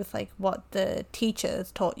agree with, like, what the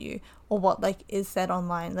teachers taught you or what, like, is said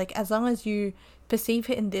online. Like, as long as you perceive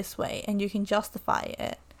it in this way and you can justify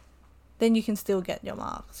it, then you can still get your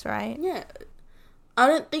marks, right? Yeah. I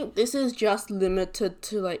don't think this is just limited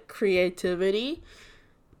to, like, creativity,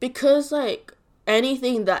 because, like,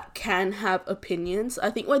 anything that can have opinions, I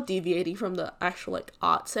think we're deviating from the actual, like,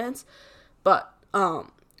 art sense, but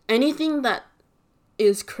anything that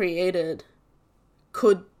is created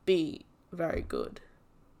could be very good,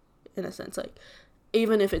 in a sense. Like,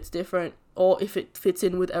 even if it's different or if it fits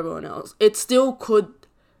in with everyone else, it still could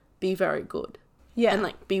be very good. Yeah. And,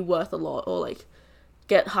 like, be worth a lot, or, like,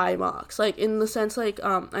 get high marks. Like, in the sense, like,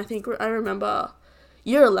 I remember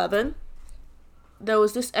year 11, there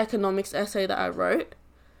was this economics essay that I wrote.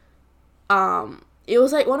 It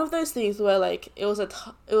was, like, one of those things where, like, it was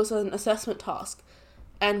an assessment task,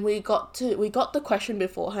 and we got the question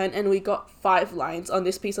beforehand, and we got 5 lines on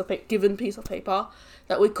this given piece of paper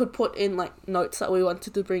that we could put in, like, notes that we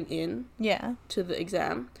wanted to bring in to the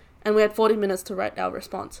exam, and we had 40 minutes to write our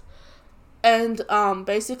response. And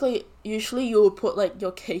basically, usually you would put, like,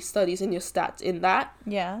 your case studies and your stats in that.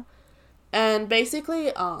 Yeah. And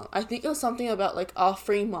basically, I think it was something about, like, are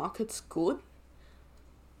free markets good?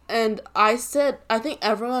 And I think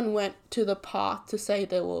everyone went to the path to say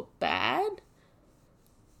they were bad.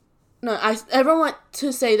 No, everyone went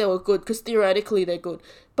to say they were good, because theoretically they're good.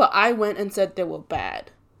 But I went and said they were bad.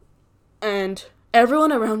 And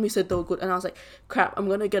everyone around me said they were good, and I was like, crap, I'm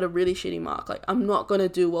going to get a really shitty mark. Like, I'm not going to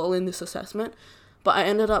do well in this assessment. But I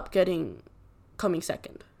ended up coming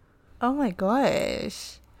second. Oh my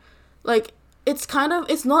gosh. Like,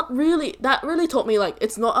 that really taught me, like,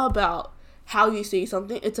 it's not about how you see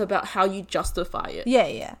something, it's about how you justify it.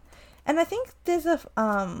 Yeah. And I think there's a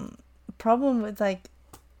problem with, like,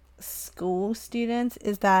 school students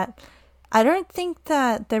is that I don't think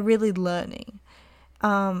that they're really learning.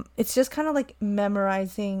 It's just kind of like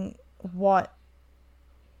memorizing what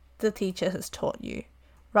the teacher has taught you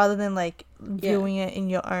rather than, like, viewing it in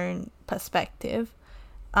your own perspective.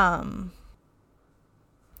 Because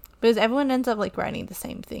everyone ends up, like, writing the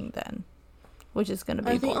same thing then, which is going to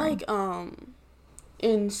be boring. I think, like,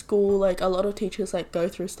 in school, like, a lot of teachers, like, go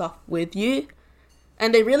through stuff with you,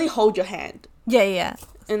 and they really hold your hand. Yeah.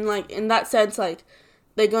 And, like, in that sense, like,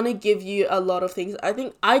 they're gonna give you a lot of things. I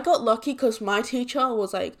think I got lucky because my teacher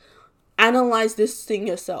was like, analyze this thing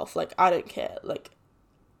yourself. Like, I don't care. Like,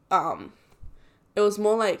 it was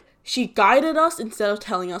more like she guided us instead of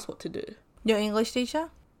telling us what to do. Your English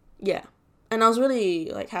teacher? Yeah. And I was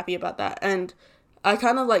really, like, happy about that. And I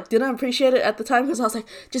kind of, like, didn't appreciate it at the time because I was like,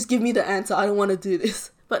 just give me the answer. I don't want to do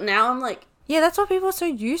this. But now I'm like... Yeah, that's what people are so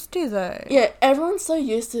used to, though. Yeah, everyone's so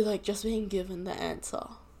used to, like, just being given the answer.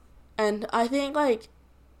 And I think, like,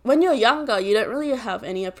 when you're younger, you don't really have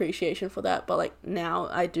any appreciation for that. But, like, now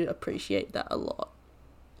I do appreciate that a lot.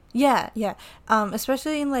 Yeah.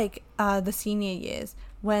 Especially in, like, the senior years,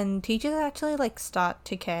 when teachers actually, like, start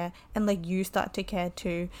to care, and, like, you start to care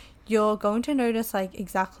too, you're going to notice, like,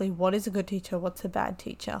 exactly what is a good teacher, what's a bad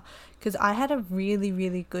teacher. Because I had a really,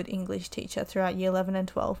 really good English teacher throughout year 11 and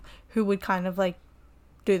 12 who would kind of, like,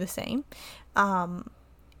 do the same.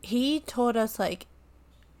 He taught us, like,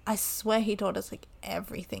 I swear he taught us, like,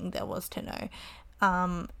 everything there was to know.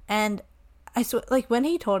 And I swear, like, when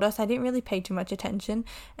he taught us, I didn't really pay too much attention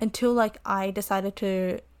until, like, I decided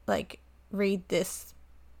to, like, read this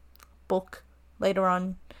book later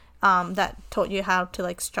on that taught you how to,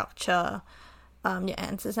 like, structure your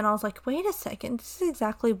answers. And I was like, wait a second, this is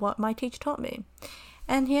exactly what my teacher taught me.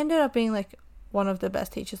 And he ended up being, like, one of the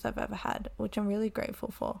best teachers I've ever had, which I'm really grateful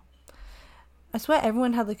for. I swear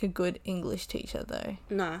everyone had, like, a good English teacher, though.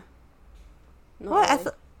 No.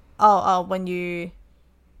 What? Oh, when you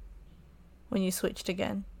switched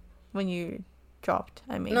again. When you dropped,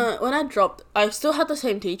 I mean. No, when I dropped, I still had the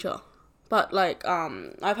same teacher. But, like,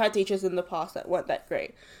 I've had teachers in the past that weren't that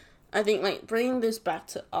great. I think, like, bringing this back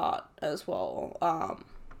to art as well,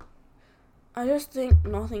 I just think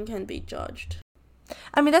nothing can be judged.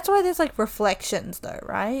 I mean, that's why there's, like, reflections, though,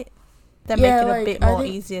 right? That Yeah, make it like, a bit I more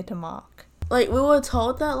think... easier to mark. Like, we were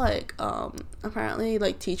told that, like, apparently,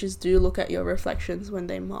 like, teachers do look at your reflections when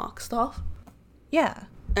they mark stuff. Yeah.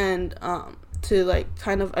 And, to, like,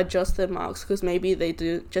 kind of adjust their marks, because maybe they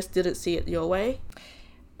just didn't see it your way.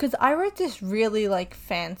 Because I wrote this really, like,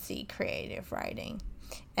 fancy creative writing.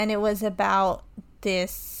 And it was about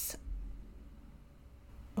this...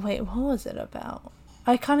 Wait, what was it about?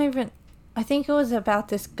 I think it was about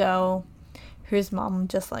this girl whose mom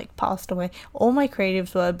just, like, passed away. All my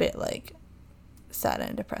creatives were a bit, like, sad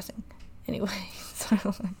and depressing. Anyway,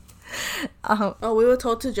 so, we were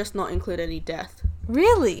told to just not include any death.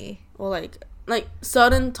 Really? Or, like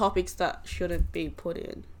certain topics that shouldn't be put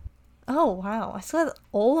in. Oh, wow. I swear that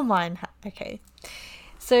all of mine... Okay.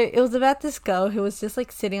 So, it was about this girl who was just,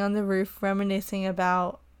 like, sitting on the roof reminiscing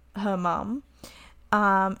about her mum.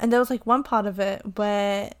 And there was, like, one part of it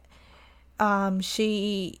where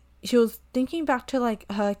she was thinking back to, like,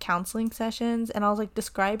 her counselling sessions, and I was, like,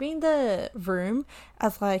 describing the room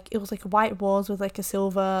as, like, it was, like, white walls with, like, a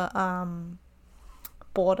silver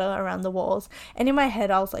border around the walls. And in my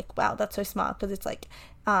head, I was like, wow, that's so smart, because it's like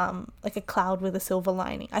a cloud with a silver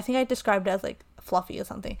lining. I think I described it as like fluffy or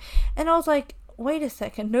something. And I was like, wait a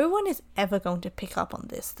second, no one is ever going to pick up on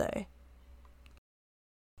this though.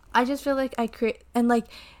 I just feel like I create, and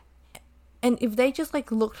if they just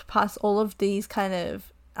like looked past all of these kind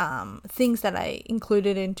of things that I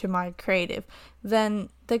included into my creative, then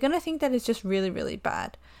they're gonna think that it's just really, really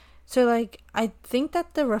bad. So like, I think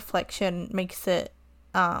that the reflection makes it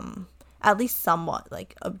at least somewhat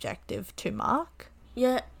like objective to mark.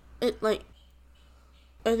 Yeah, it like,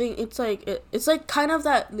 I think it's like kind of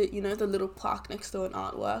that, you know, the little plaque next to an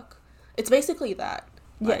artwork. It's basically that.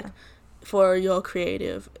 Like, Yeah. For your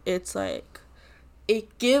creative, it's like,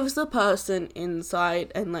 it gives the person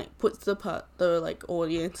insight and like puts the like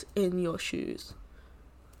audience in your shoes.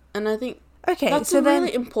 And I think that's so a then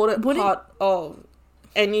really important part of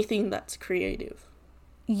anything that's creative.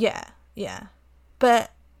 Yeah.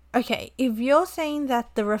 But okay, if you're saying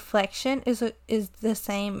that the reflection is the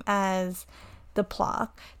same as the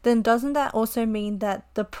plaque, then doesn't that also mean that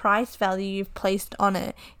the price value you've placed on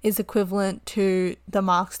it is equivalent to the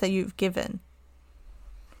marks that you've given?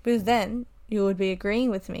 Because then you would be agreeing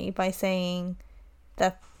with me by saying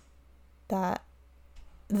that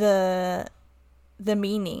the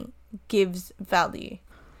meaning gives value.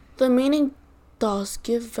 The meaning does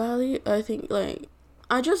give value. I think, like,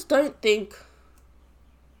 I just don't think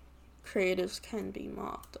creatives can be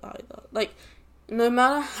marked either. Like, no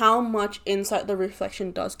matter how much insight the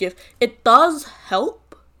reflection does give, it does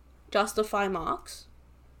help justify marks.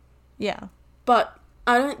 Yeah. But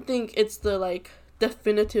I don't think it's the, like,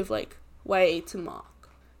 definitive, like, way to mark.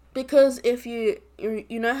 Because if you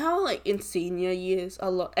know how, like, in senior years,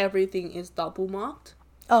 everything is double marked?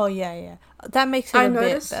 Oh, yeah. That makes it a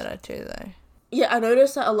bit better too, though. Yeah, I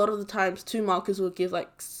noticed that a lot of the times 2 markers will give,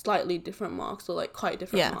 like, slightly different marks or, like, quite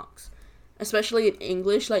different marks. Especially in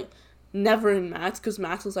English, like, never in maths, because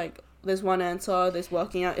maths is like, there's one answer, there's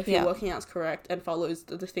working out. If your working out's correct and follows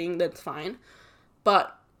the thing, that's fine.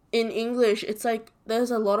 But in English, it's like,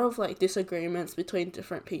 there's a lot of, like, disagreements between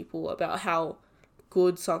different people about how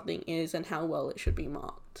good something is and how well it should be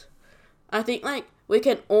marked. I think, like, we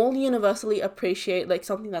can all universally appreciate, like,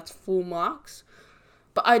 something that's full marks,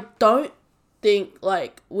 but I don't think,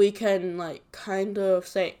 like, we can, like, kind of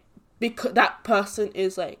say, because that person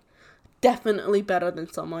is, like, definitely better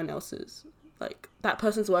than someone else's. Like, that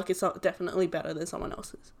person's work is definitely better than someone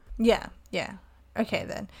else's. Yeah. Okay,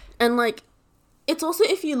 then. And, like, it's also,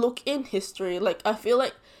 if you look in history, like, I feel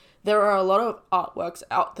like there are a lot of artworks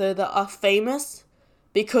out there that are famous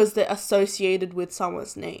because they're associated with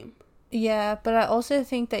someone's name. Yeah, but I also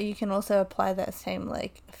think that you can also apply that same,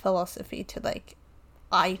 like, philosophy to, like,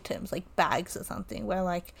 items, like bags or something, where,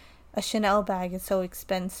 like, a Chanel bag is so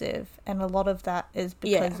expensive, and a lot of that is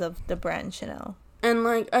because of the brand Chanel. And,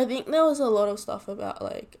 like, I think there was a lot of stuff about,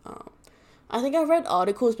 like, I think I read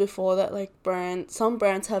articles before that, like, some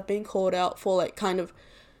brands have been called out for, like, kind of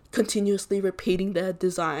continuously repeating their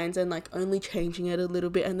designs and, like, only changing it a little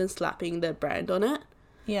bit and then slapping their brand on it.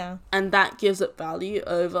 Yeah. And that gives it value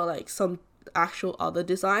over, like, some actual other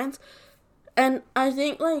designs. And I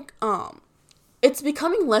think, like, it's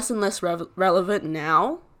becoming less and less relevant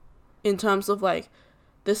now, in terms of, like,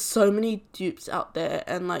 there's so many dupes out there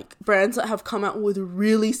and, like, brands that have come out with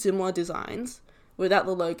really similar designs without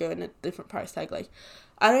the logo and a different price tag. Like,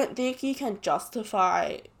 I don't think you can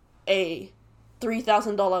justify a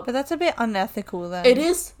 $3,000. But that's a bit unethical then. It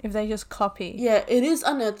is. If they just copy. Yeah, it is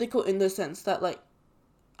unethical in the sense that, like,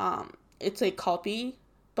 it's a copy,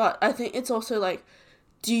 but I think it's also, like,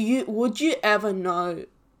 would you ever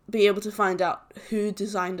be able to find out who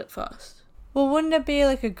designed it first? Well, wouldn't it be,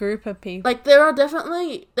 like, a group of people? Like, there are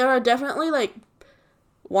definitely, like,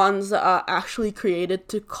 ones that are actually created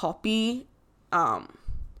to copy,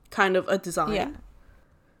 kind of a design. Yeah.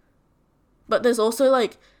 But there's also,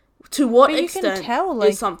 like, to what extent can tell, like,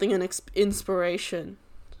 is something an inspiration?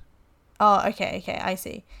 Oh, okay, I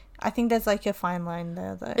see. I think there's, like, a fine line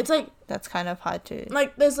there, though. It's, like, that's kind of hard to...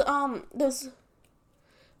 Like, there's,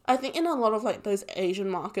 I think in a lot of, like, those Asian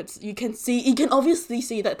markets, you can obviously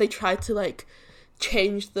see that they tried to, like,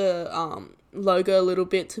 change the logo a little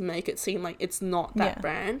bit to make it seem like it's not that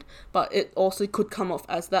brand, but it also could come off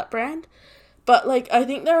as that brand. But, like, I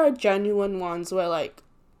think there are genuine ones where, like,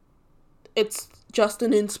 it's just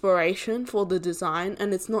an inspiration for the design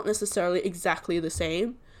and it's not necessarily exactly the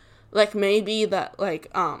same. Like, maybe that,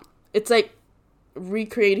 like, it's, like,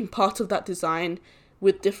 recreating parts of that design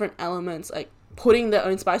with different elements, like, putting their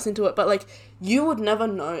own spice into it, but, like, you would never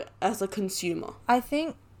know as a consumer. I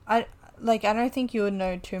don't think you would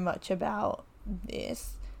know too much about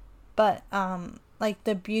this, but like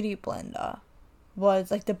the Beauty Blender was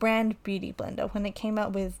like the brand Beauty Blender when it came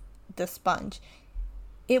out with the sponge.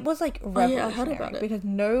 It was like revolutionary, I heard about it. because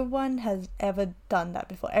no one has ever done that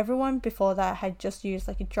before. Everyone before that had just used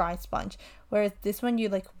like a dry sponge, whereas this one you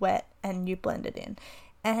like wet and you blend it in.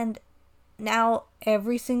 And now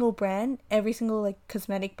every single brand, every single like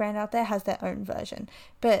cosmetic brand out there has their own version.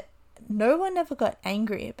 But no one ever got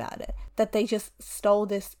angry about it, that they just stole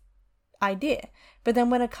this idea. But then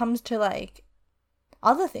when it comes to like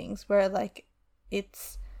other things where like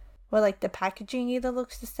the packaging either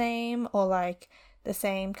looks the same or like the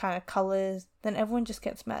same kind of colors, then everyone just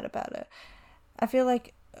gets mad about it. I feel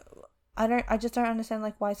like I just don't understand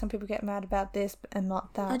like why some people get mad about this and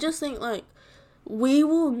not that. I just think like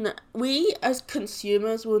we as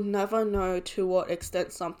consumers will never know to what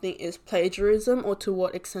extent something is plagiarism or to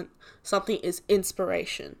what extent something is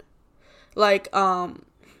inspiration. Like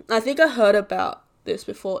I think I heard about this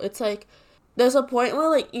before. It's like there's a point where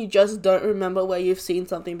like you just don't remember where you've seen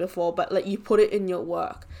something before, but like you put it in your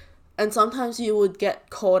work. And sometimes you would get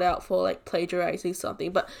called out for like plagiarizing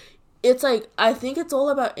something, but it's like I think it's all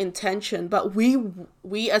about intention, but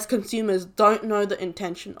we as consumers don't know the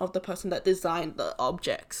intention of the person that designed the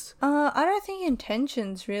objects. I don't think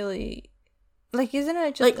intentions really, like, isn't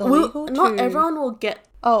it just like illegal not everyone will get.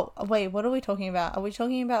 Oh wait, what are we talking about? Are we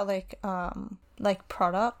talking about like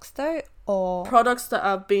products though, or products that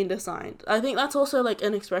are being designed? I think that's also like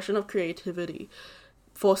an expression of creativity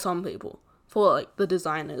for some people. For like the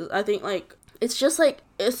designers, I think like it's just like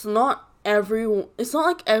it's not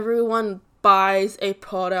like everyone buys a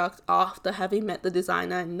product after having met the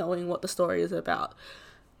designer and knowing what the story is about.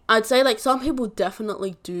 I'd say like some people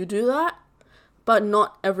definitely do that, but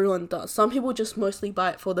not everyone does. Some people just mostly buy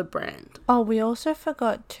it for the brand. Oh, we also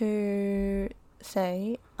forgot to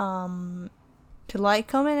say to like,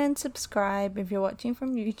 comment and subscribe if you're watching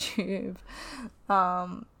from YouTube.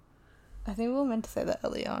 I think we were meant to say that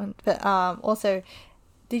earlier on. But also,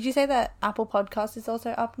 did you say that Apple Podcast is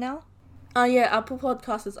also up now? Yeah, Apple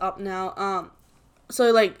Podcast is up now.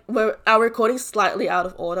 So like our recording's slightly out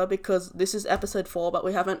of order because this is episode 4, but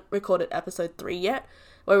we haven't recorded episode 3 yet.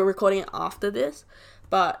 We're recording it after this.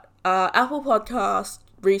 But Apple Podcast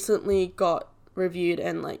recently got reviewed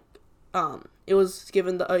and like it was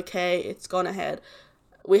given the okay, it's gone ahead.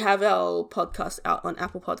 We have our podcast out on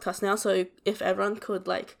Apple Podcast now, so if everyone could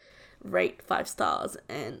like rate 5 stars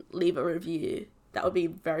and leave a review, that would be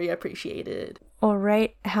very appreciated. Or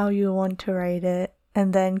rate how you want to rate it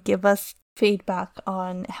and then give us feedback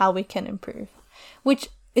on how we can improve, which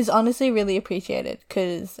is honestly really appreciated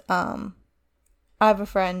because I have a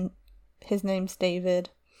friend, his name's David,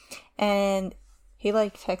 and he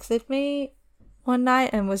like texted me one night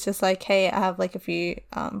and was just like, hey, I have like a few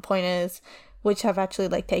pointers which I've actually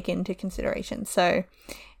like taken into consideration. So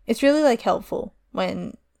it's really like helpful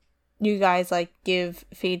when you guys like give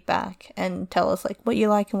feedback and tell us like what you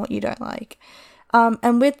like and what you don't like.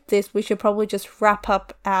 And with this, we should probably just wrap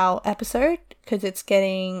up our episode because it's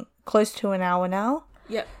getting close to an hour now.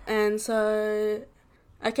 Yep. And so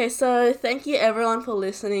thank you everyone for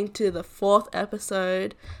listening to the 4th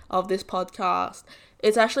episode of this podcast.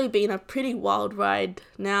 It's actually been a pretty wild ride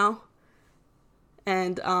now.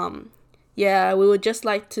 And we would just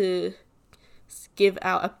like to give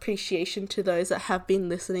our appreciation to those that have been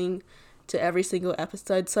listening to every single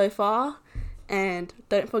episode so far. And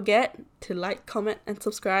don't forget to like, comment, and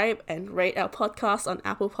subscribe and rate our podcast on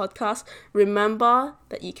Apple Podcasts. Remember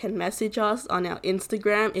that you can message us on our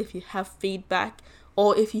Instagram if you have feedback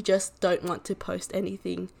or if you just don't want to post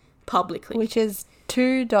anything publicly. Which is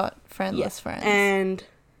 2.friendlessfriends. And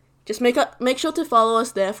just make sure to follow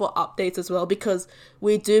us there for updates as well, because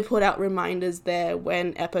we do put out reminders there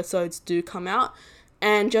when episodes do come out.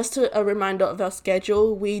 And just a reminder of our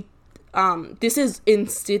schedule, this is in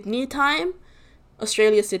Sydney time,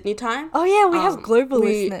 Australia Sydney time. Oh yeah, we have global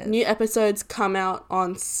listeners. New episodes come out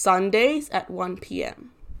on Sundays at 1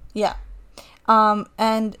 p.m. Yeah.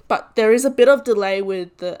 But there is a bit of delay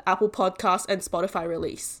with the Apple Podcast and Spotify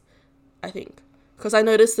release, I think, because I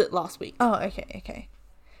noticed it last week. Oh, okay.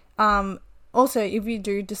 Also, if you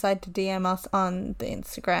do decide to DM us on the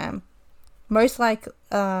Instagram, both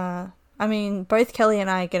Kelly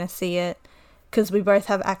and I are going to see it because we both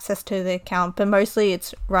have access to the account, but mostly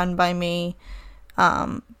it's run by me.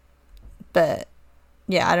 But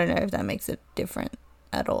yeah, I don't know if that makes it different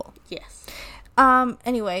at all. Yes.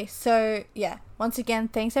 Anyway, so yeah, once again,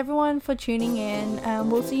 thanks everyone for tuning in,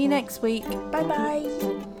 and we'll see you next week.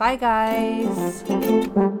 Bye guys.